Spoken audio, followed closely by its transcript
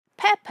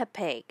Peppa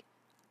Pig.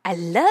 I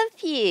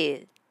love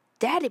you,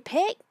 Daddy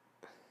Pig.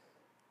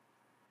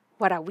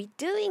 What are we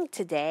doing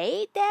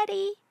today,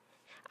 Daddy?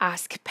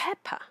 Asked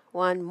Peppa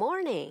one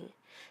morning.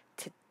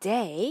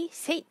 Today,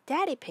 said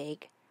Daddy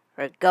Pig,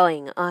 we're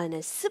going on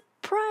a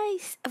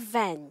surprise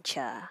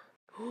adventure.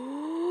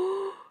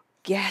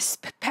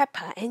 Gasped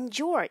Peppa and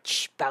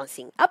George,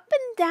 bouncing up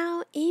and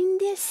down in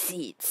their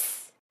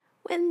seats.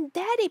 When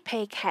Daddy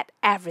Pig had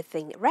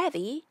everything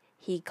ready,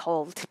 he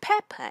called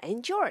Peppa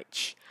and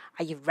George.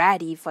 Are you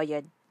ready for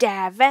your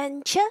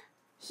adventure?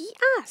 He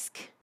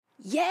asked.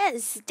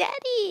 Yes,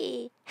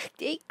 Daddy,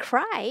 they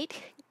cried,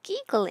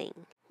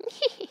 giggling.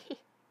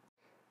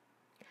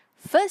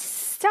 First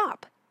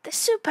stop, the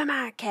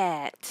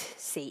supermarket,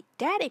 said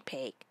Daddy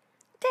Pig.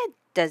 That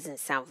doesn't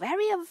sound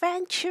very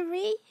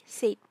adventurous,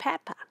 said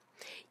Peppa.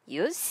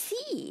 You'll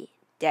see,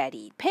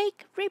 Daddy Pig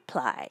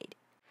replied.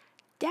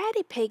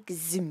 Daddy Pig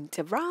zoomed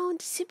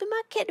around the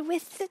supermarket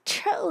with the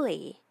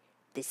trolley.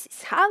 This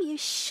is how you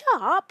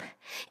shop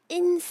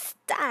in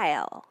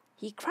style,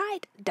 he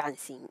cried,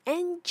 dancing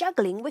and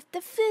juggling with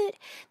the food,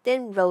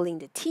 then rolling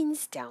the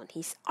tins down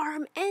his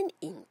arm and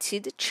into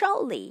the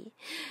trolley.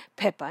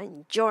 Peppa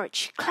and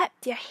George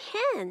clapped their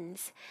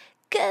hands.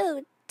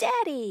 Go,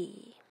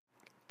 Daddy!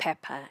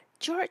 Peppa,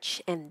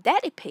 George, and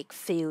Daddy Pig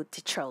filled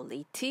the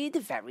trolley to the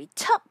very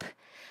top.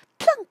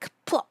 Plunk,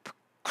 plop,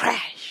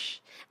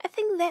 crash! I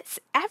think that's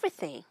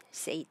everything,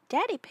 said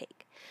Daddy Pig.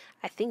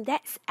 I think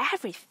that's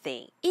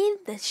everything in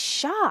the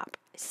shop,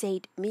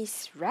 said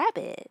Miss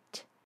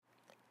Rabbit.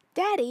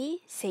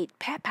 Daddy, said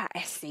Peppa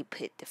as they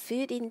put the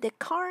food in the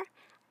car,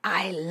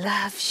 I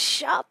love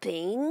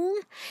shopping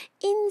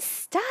in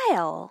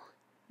style.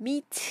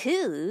 Me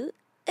too,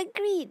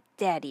 agreed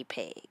Daddy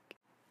Pig.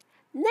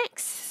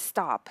 Next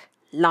stop,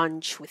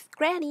 lunch with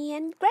Granny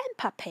and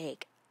Grandpa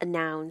Pig,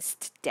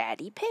 announced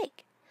Daddy Pig.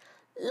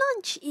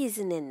 Lunch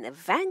isn't an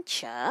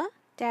adventure,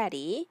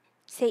 Daddy,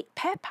 said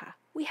Peppa.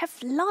 We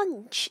have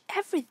lunch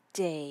every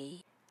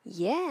day.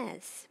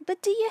 Yes,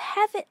 but do you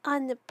have it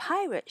on a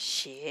pirate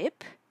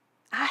ship?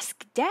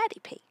 Asked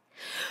Daddy Pig.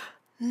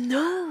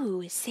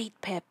 No, said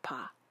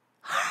Peppa.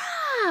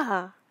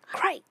 Hurrah!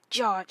 Cried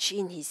George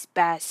in his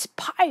best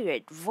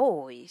pirate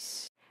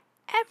voice.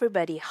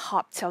 Everybody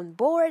hopped on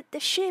board the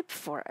ship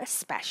for a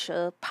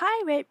special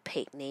pirate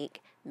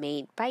picnic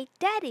made by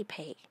Daddy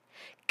Pig.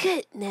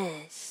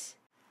 Goodness,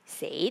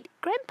 said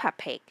Grandpa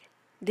Pig.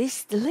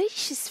 This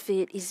delicious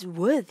food is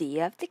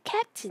worthy of the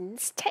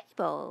captain's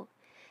table.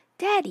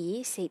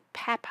 Daddy, said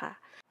Peppa,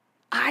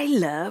 I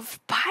love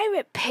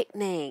pirate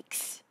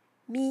picnics.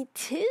 Me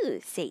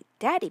too, said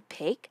Daddy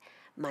Pig,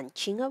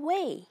 munching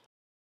away.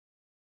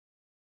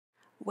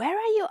 Where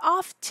are you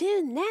off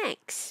to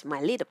next, my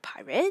little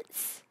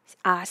pirates?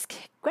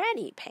 Asked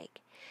Granny Pig.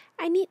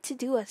 I need to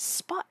do a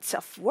spot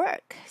of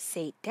work,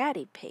 said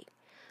Daddy Pig.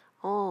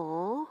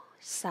 Oh,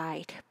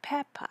 sighed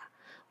Peppa.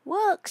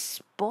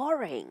 Work's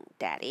boring,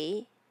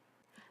 Daddy.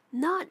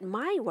 Not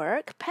my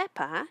work,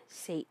 Peppa,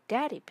 said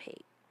Daddy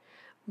Pig.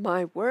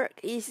 My work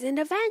is an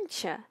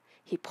adventure.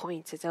 He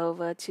pointed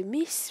over to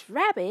Miss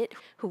Rabbit,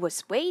 who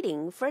was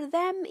waiting for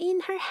them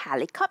in her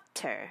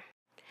helicopter.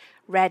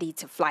 Ready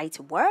to fly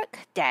to work,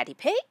 Daddy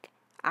Pig?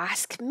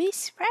 Asked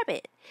Miss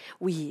Rabbit.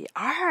 We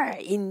are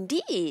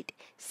indeed,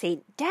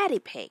 said Daddy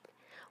Pig.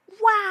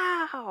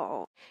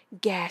 Wow!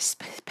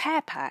 Gasped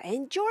Peppa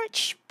and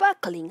George,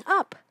 buckling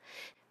up.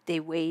 They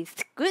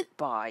waved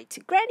goodbye to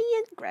Granny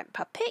and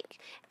Grandpa Pig,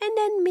 and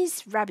then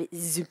Miss Rabbit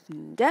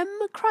zoomed them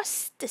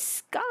across the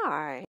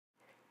sky.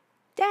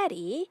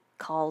 Daddy,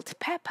 called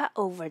Peppa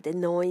over the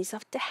noise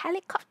of the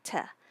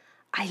helicopter.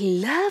 I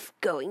love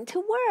going to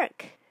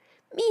work.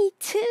 Me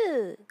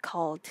too,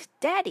 called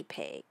Daddy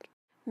Pig.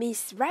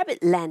 Miss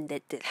Rabbit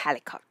landed the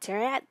helicopter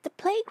at the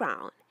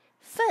playground.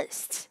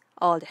 First,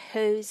 all the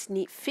holes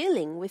need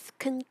filling with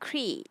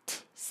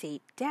concrete,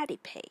 said Daddy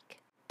Pig.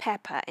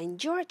 Peppa and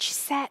George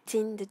sat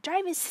in the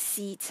driver's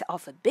seat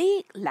of a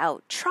big,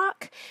 loud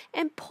truck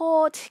and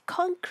poured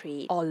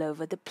concrete all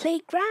over the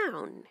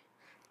playground.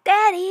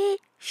 Daddy,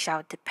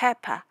 shouted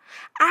Peppa,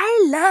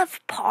 I love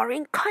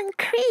pouring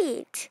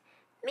concrete.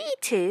 Me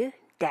too,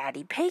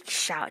 Daddy Pig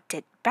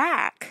shouted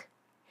back.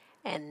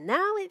 And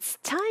now it's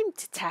time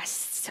to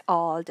test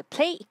all the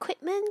play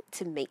equipment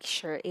to make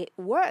sure it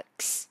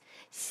works,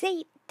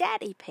 said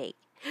Daddy Pig.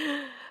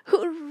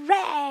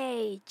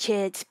 Hooray!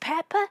 Cheered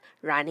Peppa,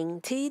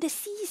 running to the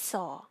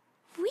seesaw.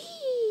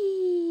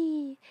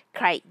 Whee!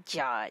 Cried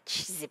George,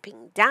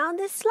 zipping down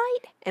the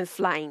slide and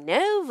flying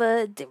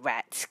over the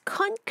wet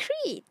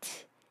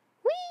concrete.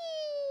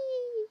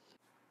 Whee!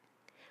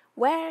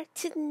 Where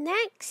to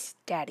next,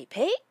 Daddy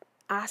Pig?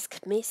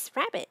 Asked Miss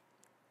Rabbit.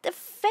 The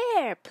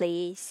fair,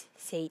 please,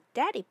 said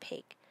Daddy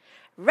Pig.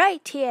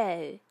 Right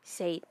here,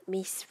 said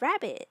Miss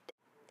Rabbit.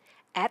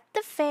 At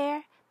the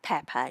fair,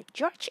 Peppa,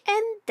 George,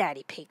 and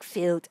Daddy Pig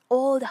filled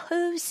all the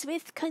holes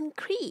with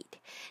concrete.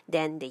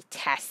 Then they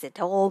tested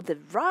all the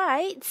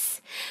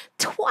rides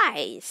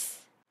twice.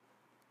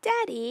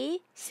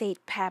 Daddy, said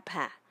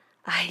Peppa,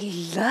 I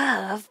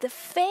love the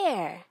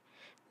fair.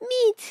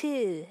 Me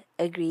too,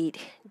 agreed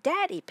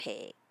Daddy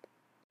Pig.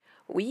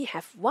 We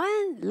have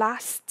one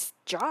last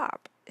job,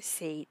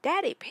 said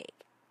Daddy Pig.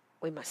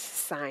 We must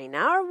sign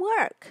our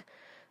work.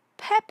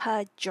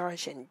 Peppa,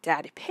 George, and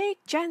Daddy Pig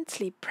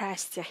gently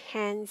pressed their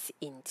hands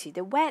into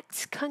the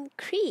wet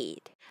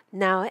concrete.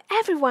 Now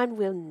everyone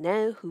will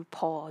know who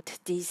poured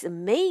this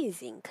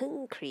amazing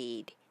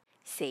concrete,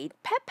 said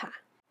Peppa.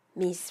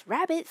 Miss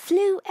Rabbit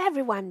flew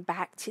everyone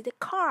back to the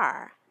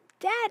car.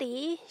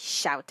 Daddy,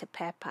 shouted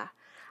Peppa,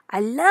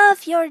 I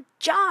love your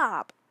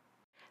job.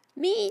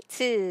 Me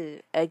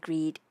too,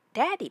 agreed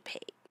Daddy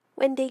Pig.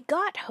 When they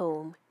got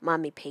home,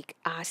 Mommy Pig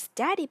asked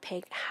Daddy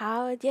Pig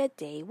how their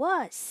day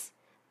was.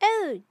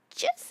 Oh,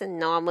 just a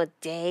normal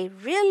day,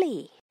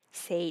 really,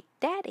 said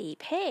Daddy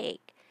Pig.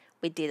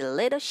 We did a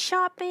little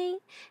shopping,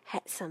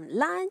 had some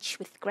lunch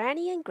with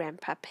Granny and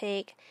Grandpa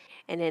Pig,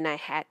 and then I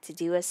had to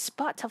do a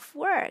spot of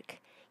work.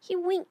 He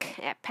winked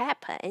at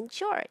Peppa and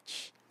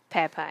George.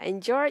 Peppa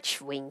and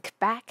George winked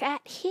back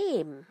at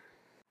him.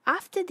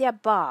 After their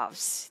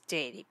baths,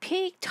 Daddy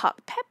Pig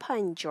tucked Peppa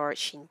and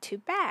George into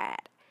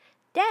bed.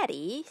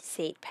 Daddy,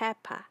 said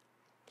Peppa,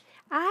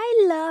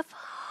 I love...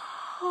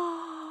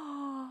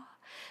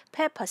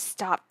 Peppa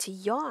stopped to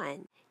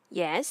yawn.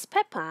 Yes,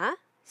 Peppa,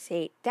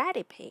 said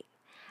Daddy Pig.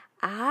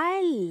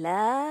 I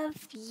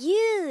love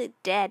you,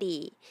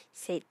 Daddy,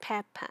 said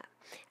Peppa.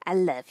 I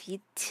love you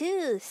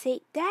too,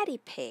 said Daddy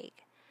Pig.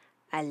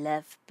 I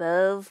love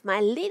both my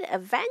little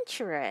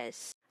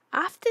adventurers.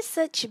 After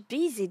such a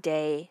busy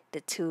day, the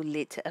two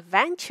little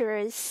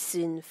adventurers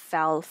soon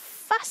fell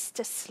fast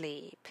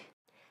asleep.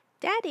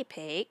 Daddy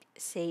Pig,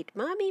 said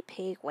Mommy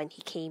Pig when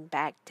he came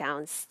back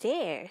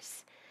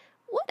downstairs.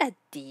 What are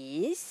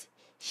these?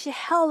 She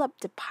held up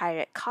the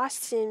pirate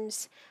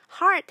costumes,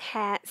 hard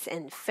hats,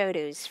 and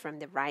photos from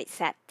the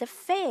rides at the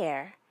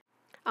fair.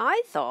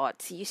 I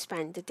thought you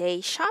spent the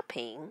day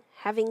shopping,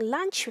 having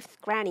lunch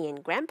with Granny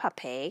and Grandpa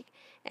Pig,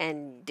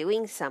 and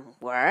doing some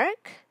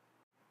work.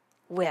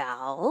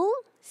 Well,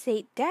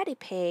 said Daddy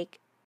Pig,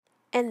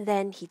 and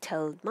then he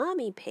told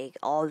Mommy Pig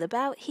all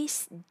about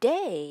his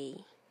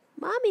day.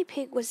 Mommy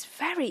Pig was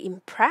very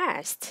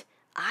impressed.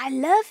 I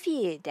love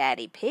you,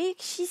 Daddy Pig,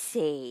 she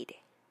said.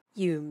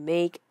 You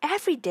make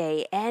every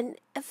day an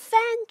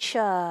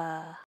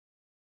adventure.